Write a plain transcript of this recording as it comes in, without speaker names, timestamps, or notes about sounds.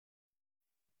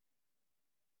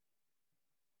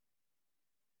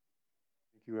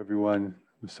Thank you, everyone.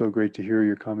 It was so great to hear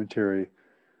your commentary.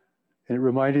 And it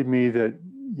reminded me that,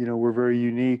 we're very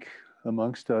unique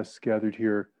amongst us gathered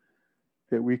here,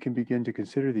 that we can begin to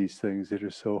consider these things that are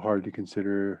so hard to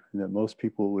consider and that most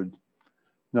people would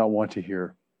not want to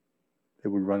hear. They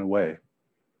would run away.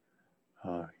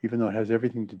 Even though it has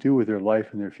everything to do with their life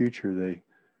and their future,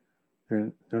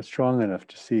 they're not strong enough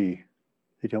to see.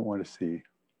 They don't want to see.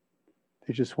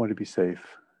 They just want to be safe.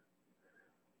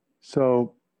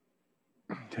 So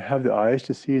to have the eyes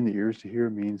to see and the ears to hear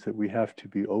means that we have to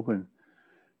be open,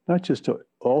 not just to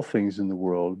all things in the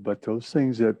world, but those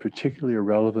things that particularly are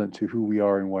relevant to who we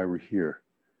are and why we're here.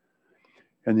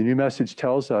 And the new message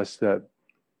tells us that,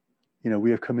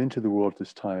 we have come into the world at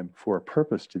this time for a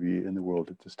purpose to be in the world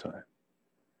at this time.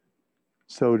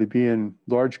 So to be in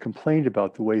large complaint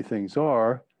about the way things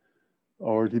are,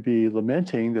 or to be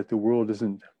lamenting that the world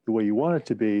isn't the way you want it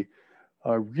to be,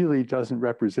 really doesn't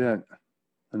represent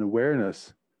an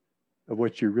awareness of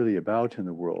what you're really about in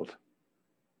the world.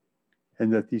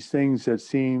 And that these things that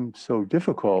seem so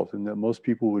difficult and that most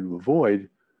people would avoid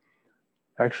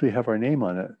actually have our name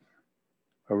on it,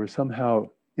 or we're somehow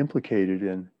implicated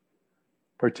in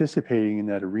participating in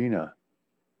that arena.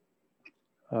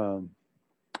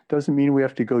 Doesn't mean we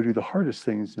have to go do the hardest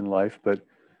things in life, but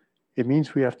it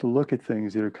means we have to look at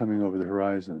things that are coming over the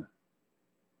horizon.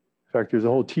 In fact, there's a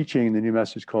whole teaching in the new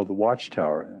message called the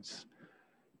Watchtower. And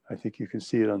I think you can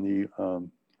see it on the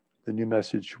new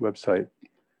message website.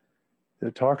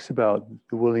 It talks about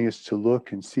the willingness to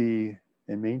look and see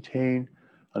and maintain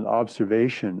an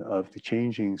observation of the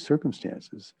changing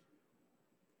circumstances.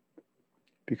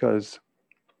 Because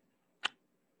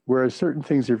whereas certain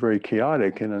things are very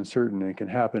chaotic and uncertain and can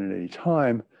happen at any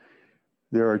time,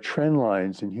 there are trend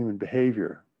lines in human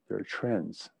behavior. There are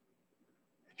trends.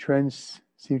 Trends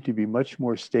seem to be much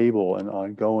more stable and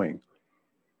ongoing.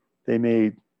 They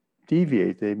may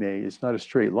deviate, it's not a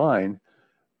straight line,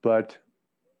 but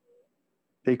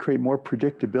they create more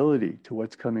predictability to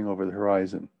what's coming over the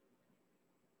horizon.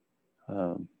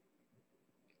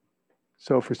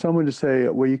 So for someone to say,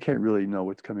 well, you can't really know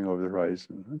what's coming over the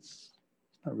horizon, that's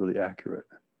not really accurate.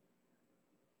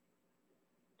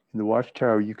 In the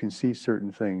Watchtower, you can see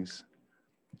certain things.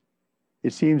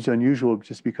 It seems unusual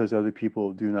just because other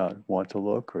people do not want to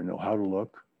look or know how to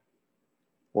look,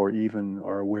 or even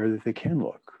are aware that they can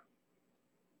look.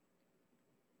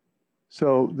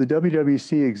 So the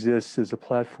WWC exists as a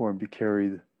platform to carry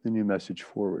the new message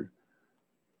forward.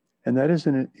 And that is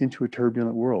into a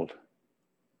turbulent world.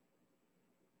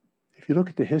 If you look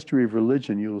at the history of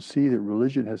religion, you will see that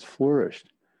religion has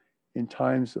flourished in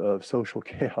times of social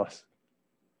chaos,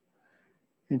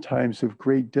 in times of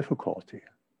great difficulty,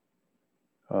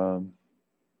 and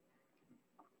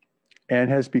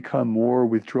has become more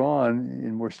withdrawn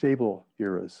in more stable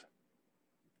eras.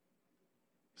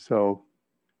 So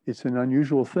it's an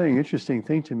unusual thing, interesting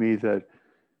thing to me that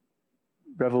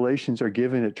revelations are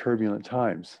given at turbulent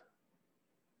times.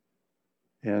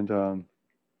 And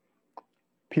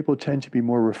people tend to be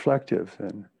more reflective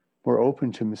and more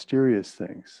open to mysterious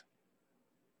things,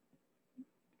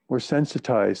 more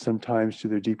sensitized sometimes to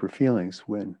their deeper feelings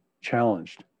when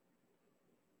challenged.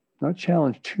 Not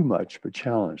challenged too much, but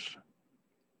challenged.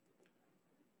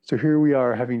 So here we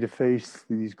are having to face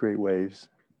these great waves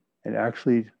and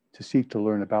actually to seek to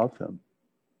learn about them.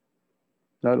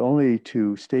 Not only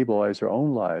to stabilize our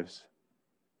own lives,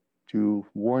 to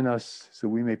warn us so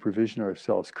we may provision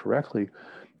ourselves correctly,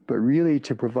 but really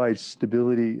to provide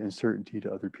stability and certainty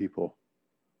to other people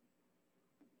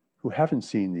who haven't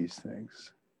seen these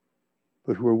things,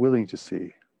 but who are willing to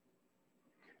see.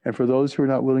 And for those who are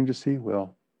not willing to see,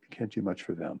 well, you can't do much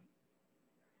for them.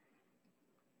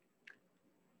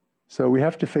 So we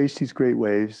have to face these great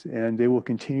waves, and they will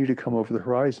continue to come over the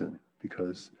horizon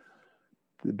because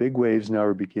the big waves now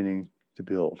are beginning to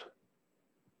build.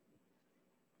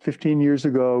 15 years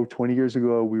ago, 20 years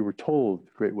ago, we were told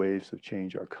great waves of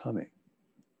change are coming.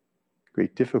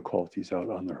 Great difficulties out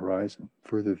on the horizon,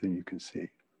 further than you can see.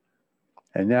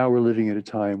 And now we're living at a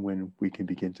time when we can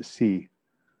begin to see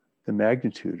the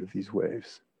magnitude of these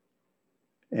waves.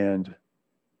 And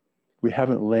we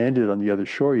haven't landed on the other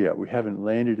shore yet. We haven't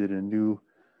landed in a new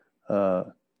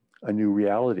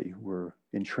reality. We're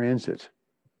in transit.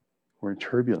 We're in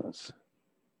turbulence.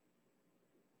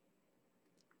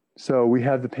 So we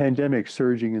have the pandemic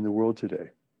surging in the world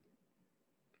today,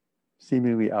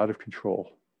 seemingly out of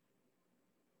control.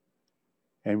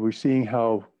 And we're seeing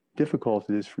how difficult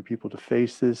it is for people to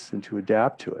face this and to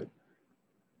adapt to it,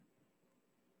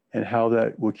 and how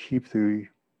that will keep the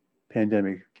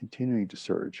pandemic continuing to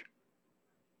surge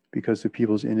because of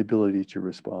people's inability to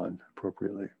respond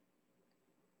appropriately.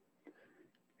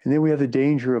 And then we have the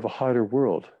danger of a hotter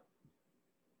world.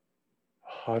 A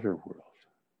hotter world.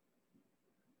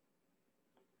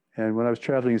 And when I was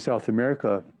traveling in South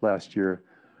America last year,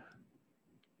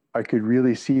 I could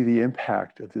really see the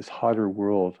impact of this hotter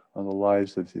world on the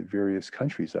lives of the various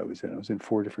countries I was in. I was in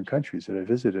 4 different countries that I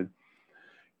visited.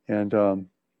 And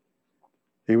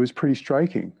it was pretty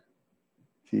striking,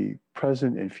 the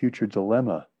present and future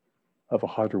dilemma of a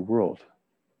hotter world.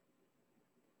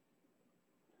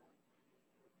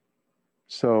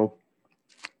 So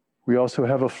we also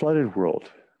have a flooded world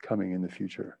coming in the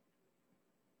future.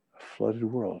 A flooded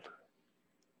world.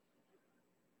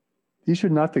 These are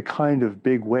not the kind of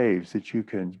big waves that you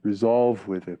can resolve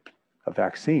with a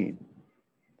vaccine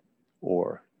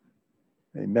or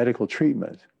a medical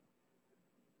treatment.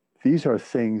 These are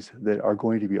things that are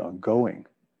going to be ongoing,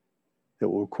 that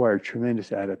will require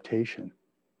tremendous adaptation.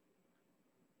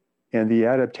 And the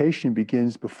adaptation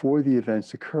begins before the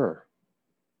events occur.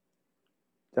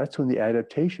 That's when the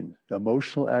adaptation, the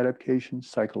emotional adaptation,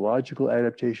 psychological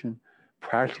adaptation,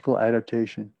 practical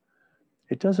adaptation,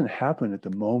 it doesn't happen at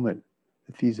the moment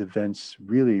that these events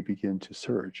really begin to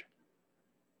surge.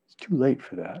 It's too late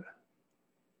for that.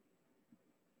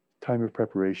 Time of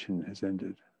preparation has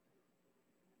ended.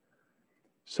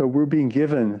 So we're being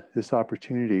given this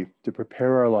opportunity to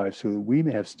prepare our lives so that we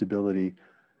may have stability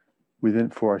within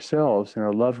for ourselves and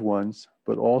our loved ones,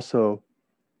 but also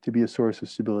to be a source of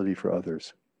stability for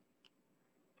others.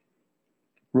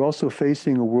 We're also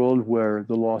facing a world where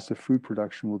the loss of food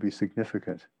production will be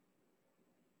significant,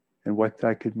 and what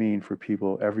that could mean for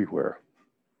people everywhere.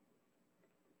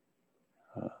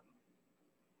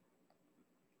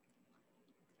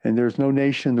 And there's no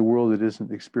nation in the world that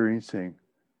isn't experiencing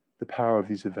the power of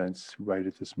these events right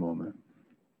at this moment.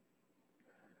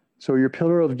 So your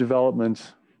pillar of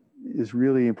development is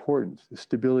really important, the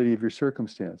stability of your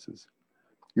circumstances.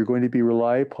 You're going to be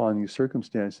relying upon these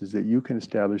circumstances that you can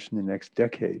establish in the next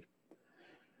decade.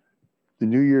 The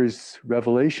New Year's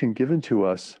revelation given to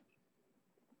us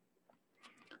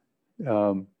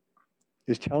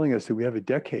is telling us that we have a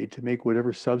decade to make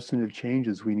whatever substantive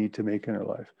changes we need to make in our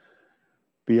life.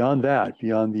 Beyond that,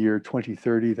 beyond the year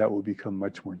 2030, that will become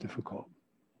much more difficult.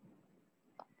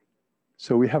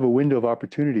 So we have a window of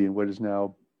opportunity in what is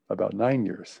now about 9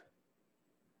 years.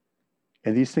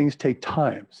 And these things take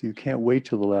time, so you can't wait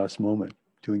till the last moment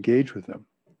to engage with them.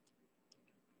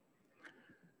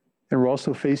 And we're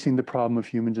also facing the problem of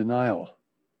human denial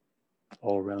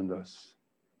all around us.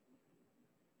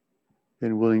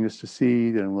 And willingness to see,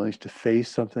 and willingness to face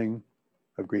something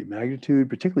of great magnitude,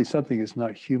 particularly something that's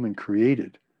not human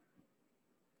created.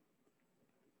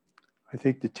 I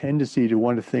think the tendency to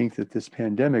want to think that this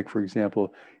pandemic, for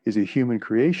example, is a human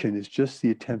creation is just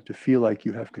the attempt to feel like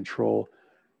you have control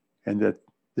and that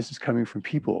this is coming from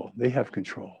people. They have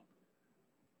control.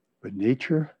 But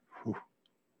nature, whew,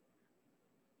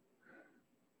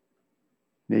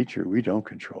 nature, we don't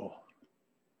control.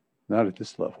 Not at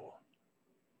this level.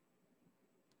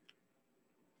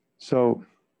 So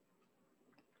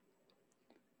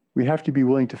we have to be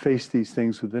willing to face these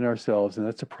things within ourselves, and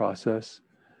that's a process,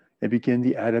 and begin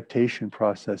the adaptation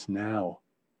process now.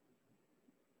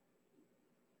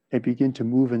 And begin to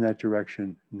move in that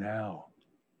direction now.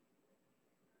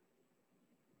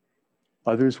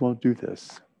 Others won't do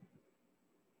this.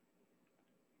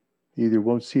 Either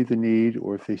won't see the need,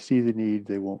 or if they see the need,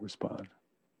 they won't respond.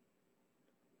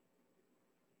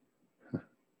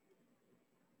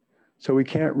 So we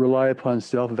can't rely upon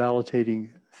self-validating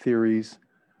theories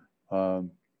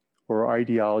or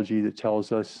ideology that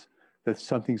tells us that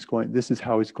this is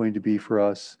how it's going to be for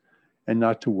us, and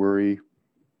not to worry.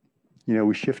 You know,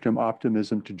 we shift from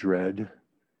optimism to dread,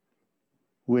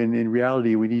 when in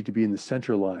reality we need to be in the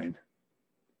center line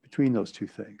between those two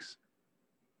things.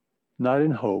 Not in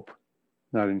hope,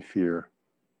 not in fear,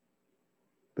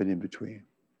 but in between.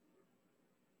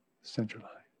 Center line.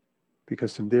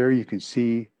 Because from there you can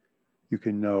see, you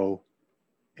can know,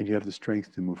 and you have the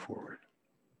strength to move forward.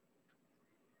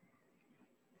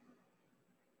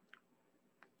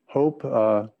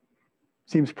 Hope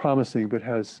seems promising, but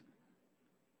has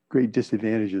great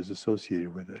disadvantages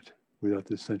associated with it without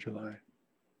this center line.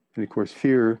 And of course,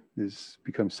 fear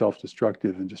becomes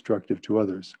self-destructive and destructive to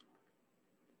others.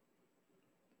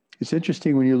 It's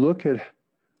interesting when you look at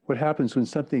what happens when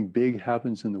something big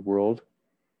happens in the world,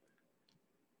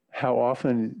 how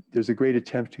often there's a great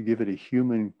attempt to give it a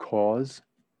human cause,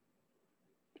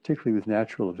 particularly with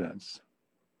natural events.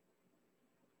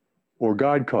 Or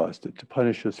God caused it to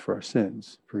punish us for our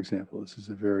sins, for example. This is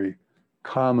a very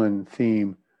common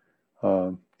theme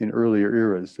in earlier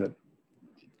eras, that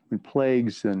when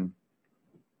plagues and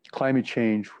climate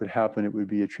change would happen, it would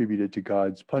be attributed to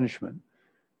God's punishment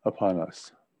upon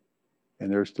us.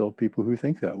 And there are still people who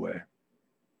think that way.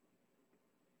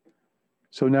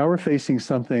 So now we're facing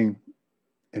something,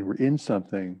 and we're in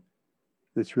something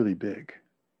that's really big.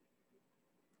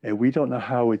 And we don't know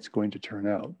how it's going to turn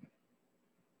out.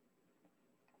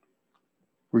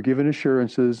 We're given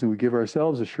assurances, and we give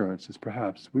ourselves assurances,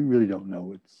 perhaps. We really don't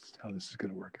know how this is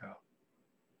going to work out.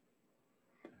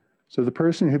 So the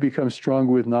person who becomes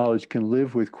stronger with knowledge can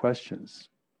live with questions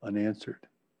unanswered,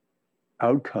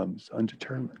 outcomes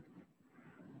undetermined.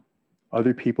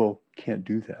 Other people can't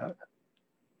do that.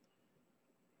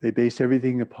 They base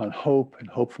everything upon hope and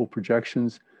hopeful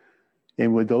projections.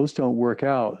 And when those don't work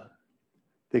out,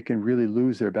 they can really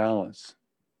lose their balance,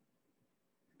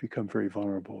 become very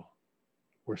vulnerable,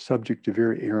 or subject to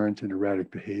very errant and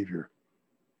erratic behavior.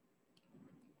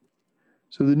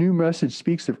 So the new message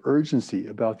speaks of urgency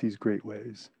about these great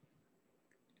ways.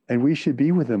 And we should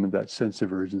be with them in that sense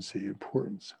of urgency,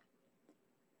 importance.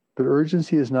 But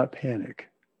urgency is not panic.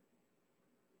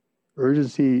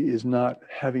 Urgency is not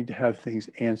having to have things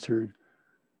answered,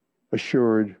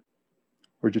 assured,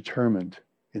 or determined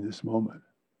in this moment.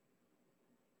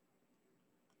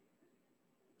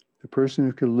 The person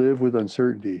who can live with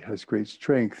uncertainty has great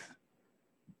strength,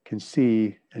 can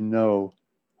see and know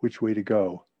which way to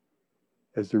go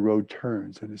as the road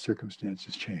turns and the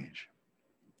circumstances change.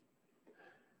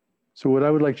 So what I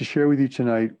would like to share with you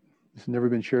tonight, this has never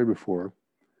been shared before,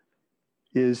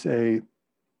 is a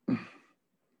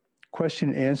question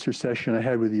and answer session I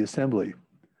had with the Assembly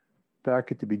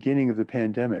back at the beginning of the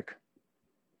pandemic,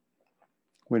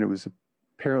 when it was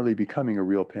apparently becoming a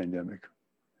real pandemic.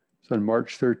 It's on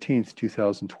March 13th,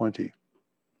 2020,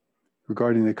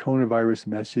 regarding the coronavirus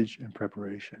message and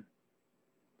preparation.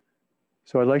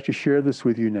 So I'd like to share this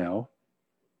with you now.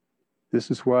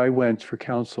 This is where I went for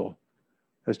counsel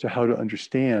as to how to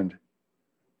understand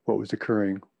what was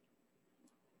occurring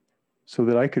so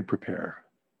that I could prepare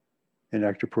and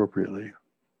act appropriately.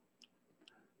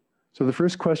 So the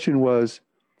first question was,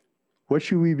 what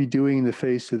should we be doing in the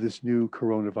face of this new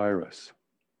coronavirus?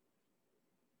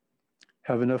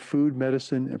 Have enough food,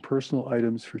 medicine, and personal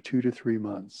items for 2 to 3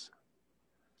 months.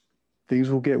 Things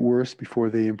will get worse before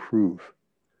they improve.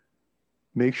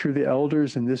 Make sure the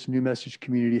elders in this new message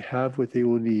community have what they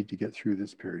will need to get through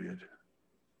this period.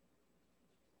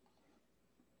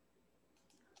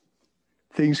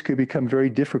 Things could become very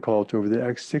difficult over the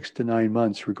next 6 to 9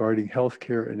 months regarding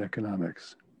healthcare and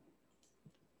economics.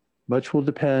 Much will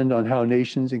depend on how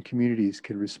nations and communities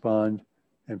can respond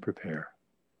and prepare.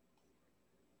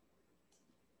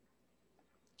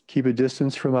 Keep a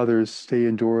distance from others, stay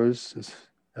indoors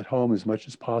at home as much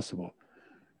as possible.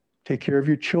 Take care of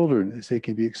your children as they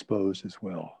can be exposed as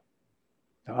well.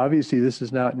 Now, obviously, this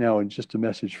is not now just a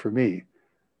message for me.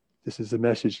 This is a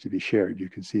message to be shared. You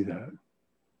can see that.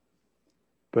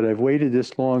 But I've waited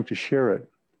this long to share it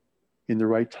in the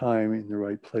right time, in the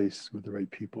right place, with the right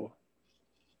people.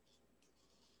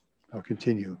 I'll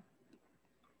continue.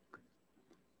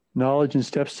 Knowledge and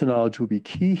steps to knowledge will be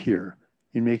key here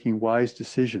in making wise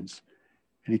decisions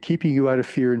and in keeping you out of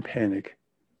fear and panic.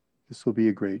 This will be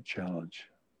a great challenge.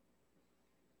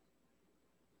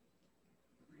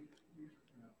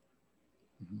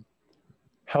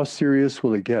 How serious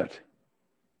will it get?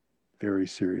 Very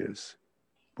serious,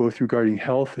 both regarding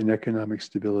health and economic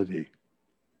stability.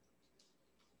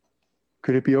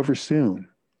 Could it be over soon?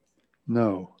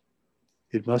 No,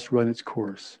 it must run its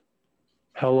course.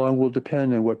 How long will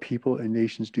depend on what people and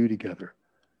nations do together.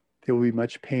 There will be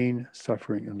much pain,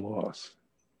 suffering, and loss.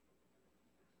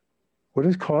 What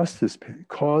has caused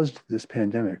this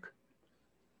pandemic?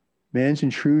 Man's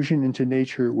intrusion into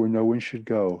nature where no one should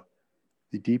go,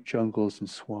 the deep jungles and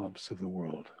swamps of the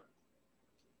world.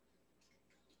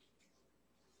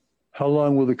 How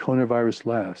long will the coronavirus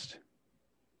last?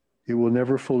 It will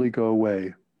never fully go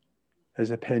away.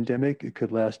 As a pandemic, it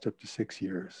could last up to 6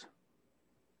 years.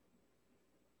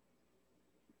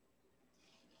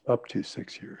 Up to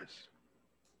 6 years.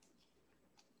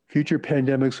 Future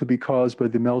pandemics will be caused by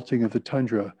the melting of the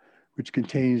tundra, which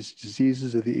contains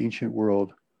diseases of the ancient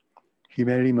world.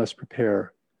 Humanity must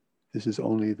prepare. This is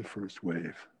only the first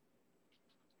wave.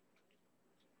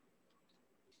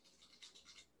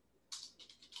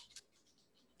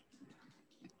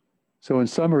 So in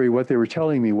summary, what they were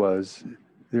telling me was,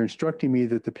 they're instructing me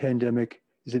that the pandemic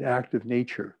is an act of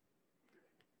nature,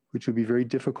 which would be very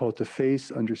difficult to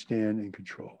face, understand, and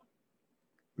control,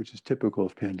 which is typical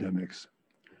of pandemics.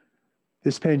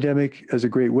 This pandemic, as a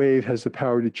great wave, has the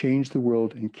power to change the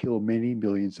world and kill many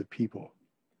millions of people.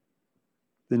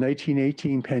 The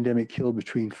 1918 pandemic killed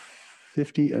between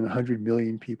 50 and 100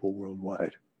 million people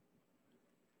worldwide.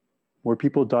 More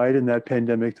people died in that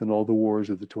pandemic than all the wars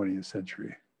of the 20th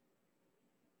century,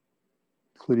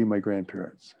 including my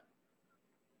grandparents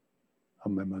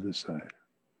on my mother's side.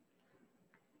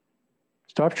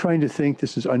 Stop trying to think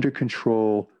this is under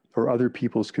control or other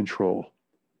people's control.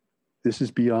 This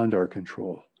is beyond our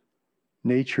control.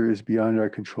 Nature is beyond our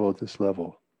control at this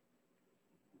level.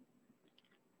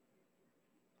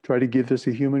 Try to give this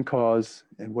a human cause,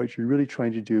 and what you're really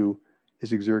trying to do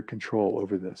is exert control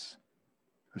over this.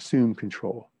 Assume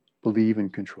control, believe in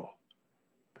control.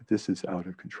 But this is out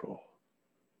of control.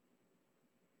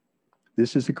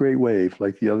 This is a great wave,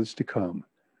 like the others to come,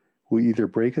 will either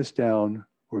break us down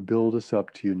or build us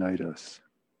up to unite us.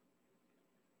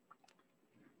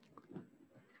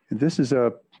 And this is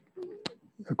a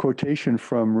quotation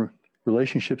from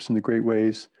Relationships in the Great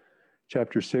Waves,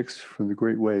 chapter 6 from the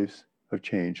Great Waves of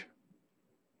Change.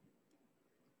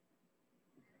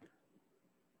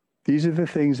 These are the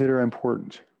things that are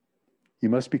important. You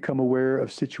must become aware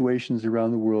of situations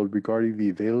around the world regarding the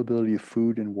availability of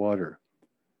food and water.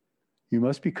 You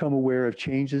must become aware of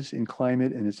changes in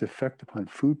climate and its effect upon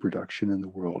food production in the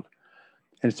world,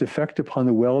 and its effect upon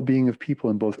the well-being of people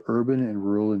in both urban and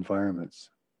rural environments.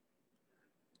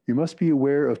 You must be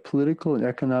aware of political and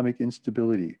economic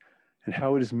instability and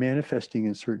how it is manifesting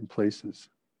in certain places.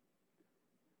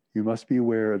 You must be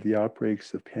aware of the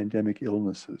outbreaks of pandemic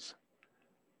illnesses.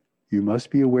 You must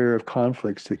be aware of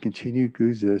conflicts that continue to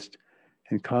exist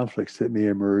and conflicts that may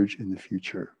emerge in the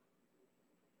future.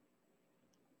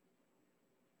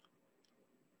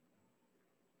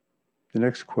 The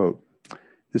next quote,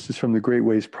 this is from the Great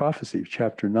Waves Prophecy,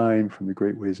 chapter 9 from the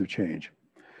Great Waves of Change.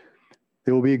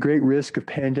 There will be a great risk of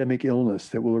pandemic illness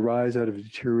that will arise out of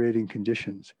deteriorating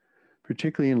conditions,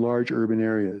 particularly in large urban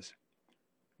areas.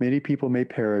 Many people may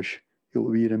perish. It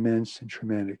will be an immense and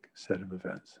traumatic set of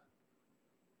events.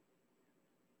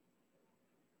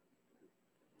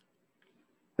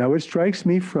 Now, what strikes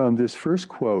me from this first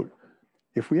quote,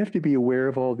 if we have to be aware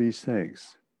of all these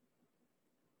things,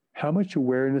 how much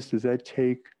awareness does that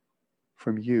take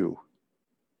from you?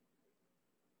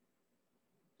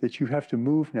 That you have to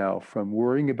move now from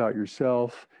worrying about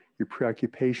yourself, your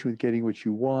preoccupation with getting what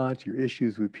you want, your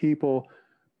issues with people.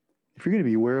 If you're going to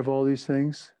be aware of all these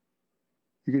things,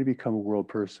 you're going to become a world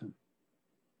person.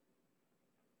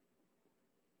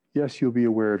 Yes, you'll be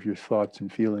aware of your thoughts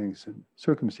and feelings and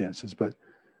circumstances, but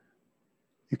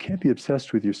you can't be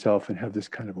obsessed with yourself and have this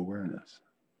kind of awareness.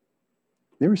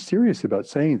 They were serious about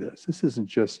saying this. This isn't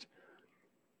just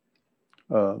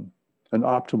an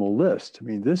optimal list. I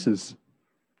mean, this is,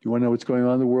 you want to know what's going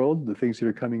on in the world, the things that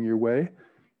are coming your way?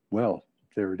 Well,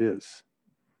 there it is.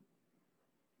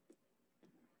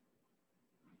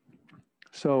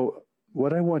 So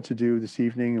what I want to do this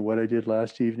evening and what I did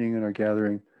last evening in our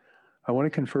gathering, I want to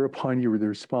confer upon you the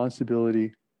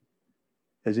responsibility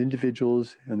as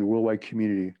individuals and the worldwide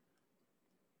community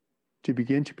to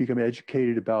begin to become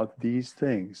educated about these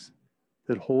things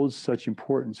that hold such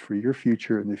importance for your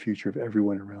future and the future of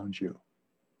everyone around you.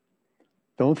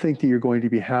 Don't think that you're going to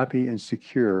be happy and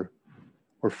secure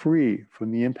or free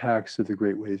from the impacts of the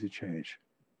great waves of change.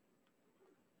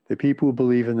 The people who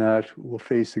believe in that will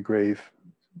face grave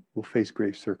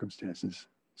circumstances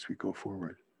as we go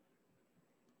forward.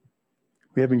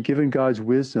 We have been given God's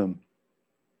wisdom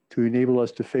to enable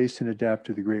us to face and adapt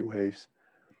to the great waves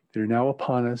that are now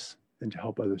upon us and to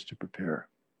help others to prepare.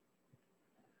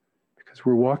 Because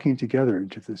we're walking together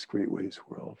into this great waves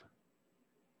world.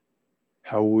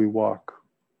 How will we walk?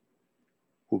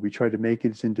 Will we try to make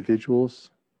it as individuals?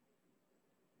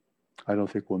 I don't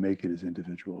think we'll make it as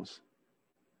individuals.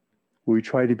 Will we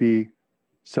try to be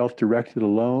self-directed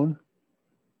alone?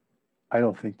 I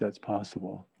don't think that's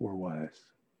possible or wise.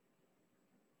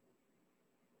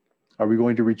 Are we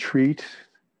going to retreat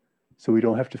so we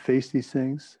don't have to face these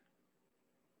things?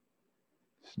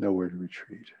 There's nowhere to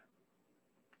retreat.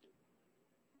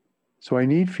 So I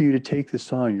need for you to take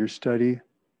this on, your study,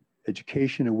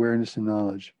 education, awareness, and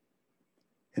knowledge.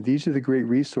 And these are the great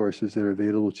resources that are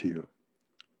available to you.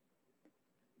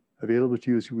 Available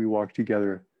to you as we walk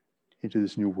together into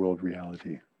this new world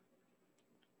reality.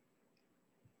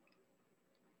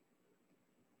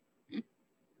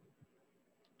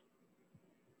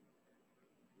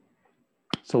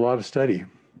 It's a lot of study,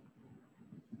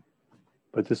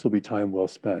 but this will be time well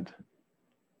spent. It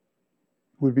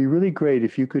would be really great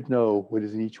if you could know what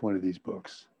is in each one of these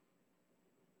books,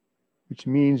 which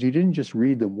means you didn't just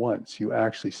read them once, you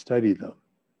actually studied them,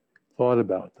 thought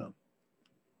about them,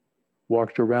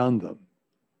 walked around them,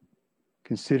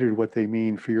 considered what they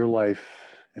mean for your life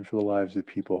and for the lives of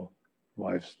people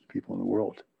in the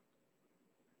world.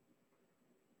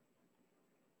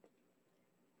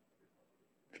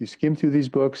 If If you skim through these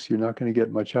books, you're not going to get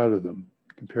much out of them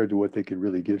compared to what they can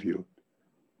really give you.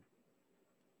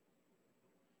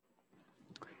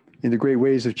 In the Great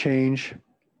Ways of Change,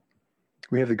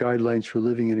 we have the guidelines for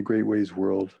living in a great ways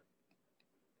world.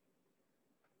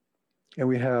 And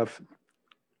we have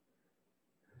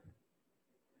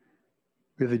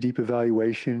a deep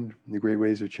evaluation in the Great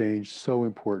Ways of Change, so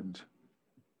important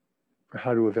for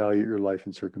how to evaluate your life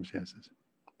and circumstances.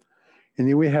 And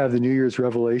then we have the New Year's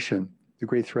Revelation, the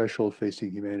Great Threshold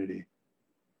Facing Humanity.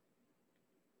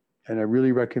 And I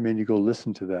really recommend you go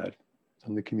listen to that. It's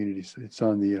on the community, it's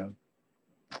on the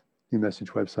New Message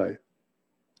website.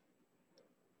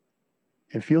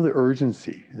 And feel the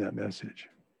urgency in that message.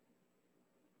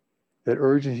 That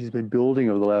urgency has been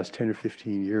building over the last 10 or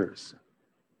 15 years.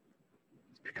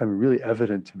 It's becoming really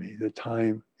evident to me that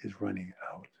time is running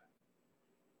out.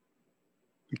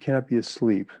 We cannot be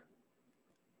asleep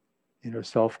in our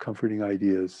self-comforting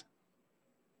ideas.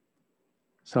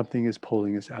 Something is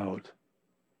pulling us out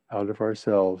of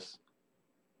ourselves,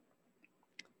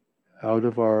 out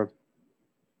of our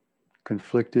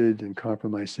conflicted and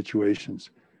compromised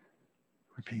situations.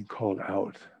 We're being called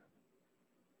out.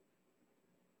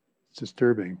 It's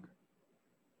disturbing,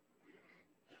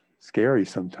 scary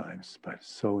sometimes, but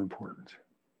so important.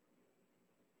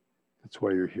 That's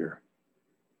why you're here.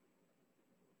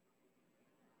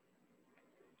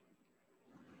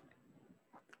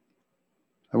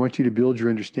 I want you to build your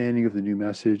understanding of the new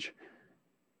message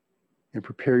and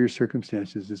prepare your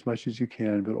circumstances as much as you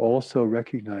can, but also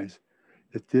recognize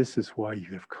that this is why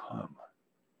you have come.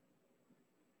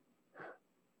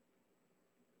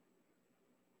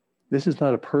 This is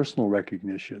not a personal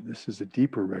recognition. This is a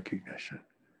deeper recognition.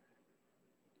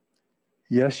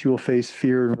 Yes, you will face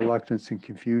fear and reluctance and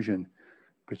confusion,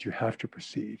 but you have to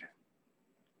proceed.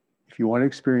 If you want to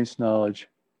experience knowledge,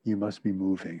 you must be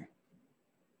moving.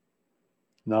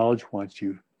 Knowledge wants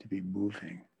you to be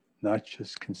moving, not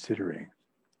just considering.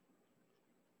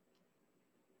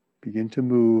 Begin to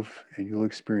move and you'll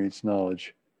experience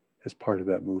knowledge as part of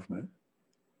that movement.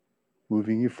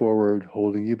 Moving you forward,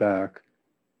 holding you back,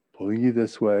 pulling you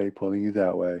this way, pulling you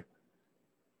that way.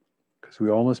 Because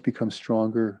we all must become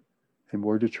stronger and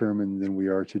more determined than we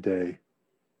are today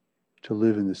to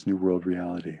live in this new world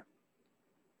reality.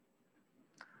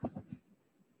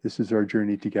 This is our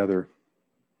journey together.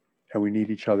 And we need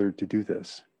each other to do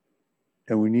this.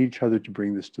 And we need each other to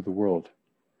bring this to the world.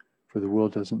 For the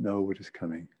world doesn't know what is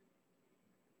coming.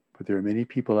 But there are many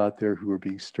people out there who are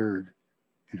being stirred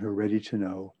and who are ready to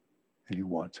know and who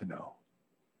want to know.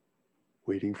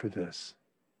 Waiting for this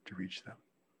to reach them.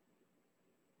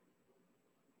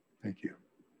 Thank you.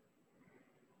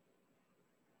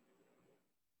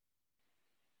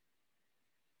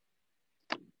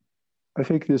 I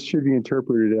think this should be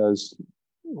interpreted as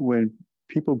when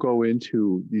people go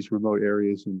into these remote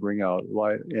areas and bring out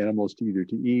animals to either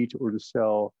to eat or to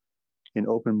sell in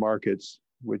open markets,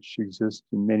 which exist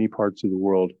in many parts of the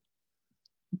world.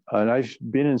 And I've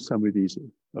been in some of these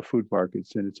food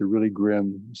markets, and it's a really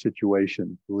grim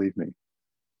situation, believe me.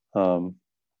 Even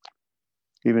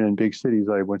in big cities,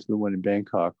 I went to the one in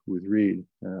Bangkok with Reed.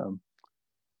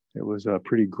 It was a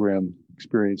pretty grim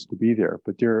experience to be there,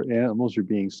 but their animals are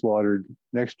being slaughtered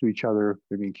next to each other.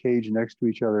 They're being caged next to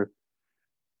each other.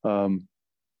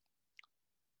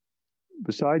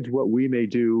 Besides what we may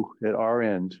do at our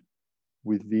end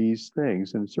with these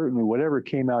things, and certainly whatever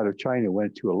came out of China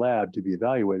went to a lab to be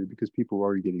evaluated because people were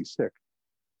already getting sick.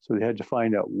 So they had to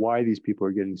find out why these people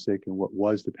are getting sick and what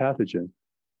was the pathogen.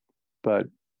 But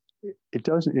it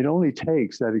only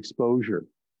takes that exposure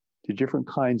to different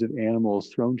kinds of animals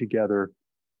thrown together,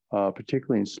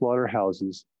 particularly in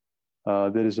slaughterhouses,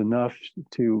 that is enough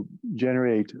to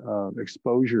generate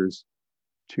exposures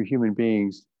to human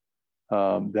beings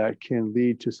that can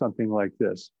lead to something like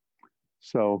this.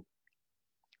 So,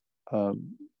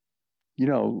 you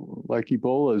know, like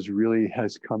Ebola really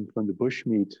has come from the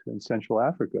bushmeat in Central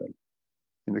Africa,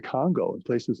 in the Congo, and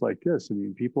places like this. I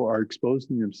mean, people are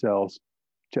exposing themselves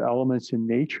to elements in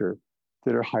nature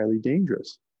that are highly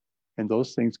dangerous. And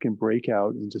those things can break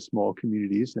out into small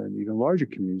communities and even larger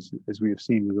communities, as we have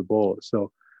seen with Ebola. So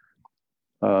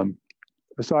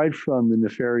aside from the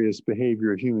nefarious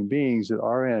behavior of human beings at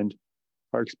our end,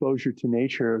 our exposure to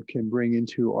nature can bring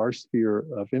into our sphere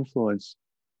of influence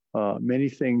many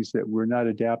things that we're not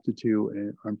adapted to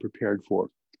and unprepared for.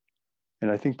 And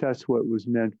I think that's what was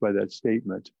meant by that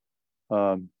statement,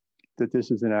 that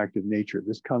this is an act of nature.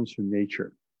 This comes from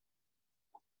nature.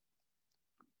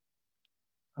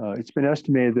 It's been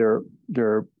estimated there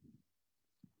are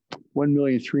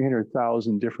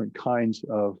 1,300,000 different kinds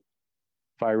of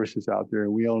viruses out there,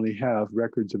 and we only have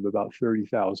records of about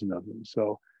 30,000 of them.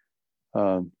 So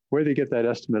Where they get that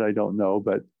estimate, I don't know,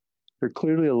 but there are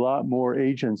clearly a lot more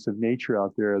agents of nature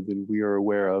out there than we are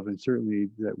aware of, and certainly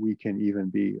that we can even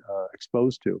be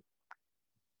exposed to.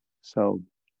 So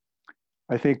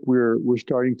I think we're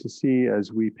starting to see,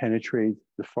 as we penetrate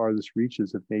the farthest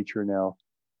reaches of nature now,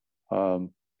 and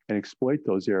exploit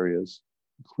those areas,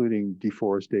 including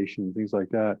deforestation and things like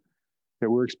that, that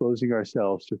we're exposing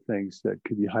ourselves to things that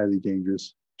could be highly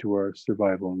dangerous to our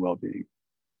survival and well-being.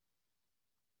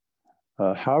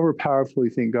 However powerful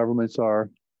you think governments are,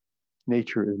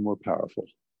 nature is more powerful.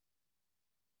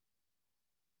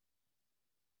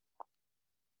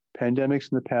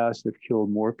 Pandemics in the past have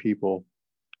killed more people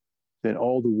than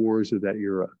all the wars of that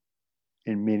era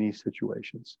in many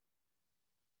situations,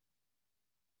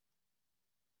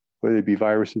 whether it be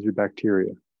viruses or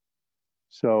bacteria.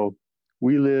 So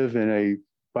we live in a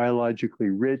biologically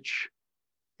rich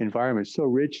environment, so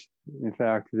rich, in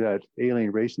fact, that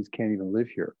alien races can't even live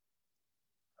here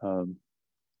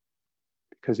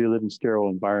because they live in sterile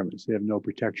environments. They have no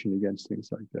protection against things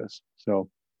like this. So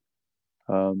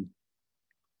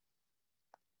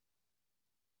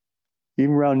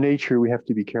even around nature, we have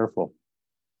to be careful.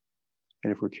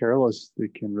 And if we're careless,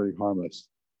 it can really harm us.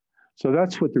 So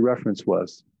that's what the reference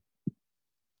was.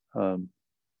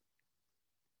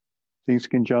 Things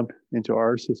can jump into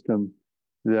our system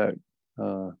that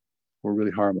will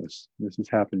really harm us. This has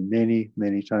happened many,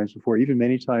 many times before, even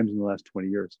many times in the last 20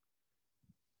 years.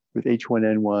 With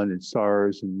H1N1 and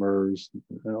SARS and MERS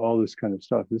and all this kind of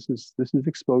stuff. This is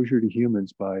exposure to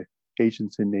humans by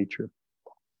agents in nature.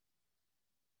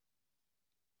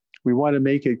 We want to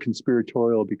make it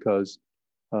conspiratorial because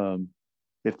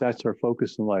if that's our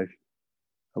focus in life,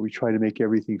 we try to make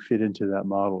everything fit into that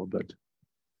model, but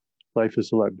life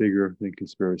is a lot bigger than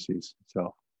conspiracies.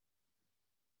 So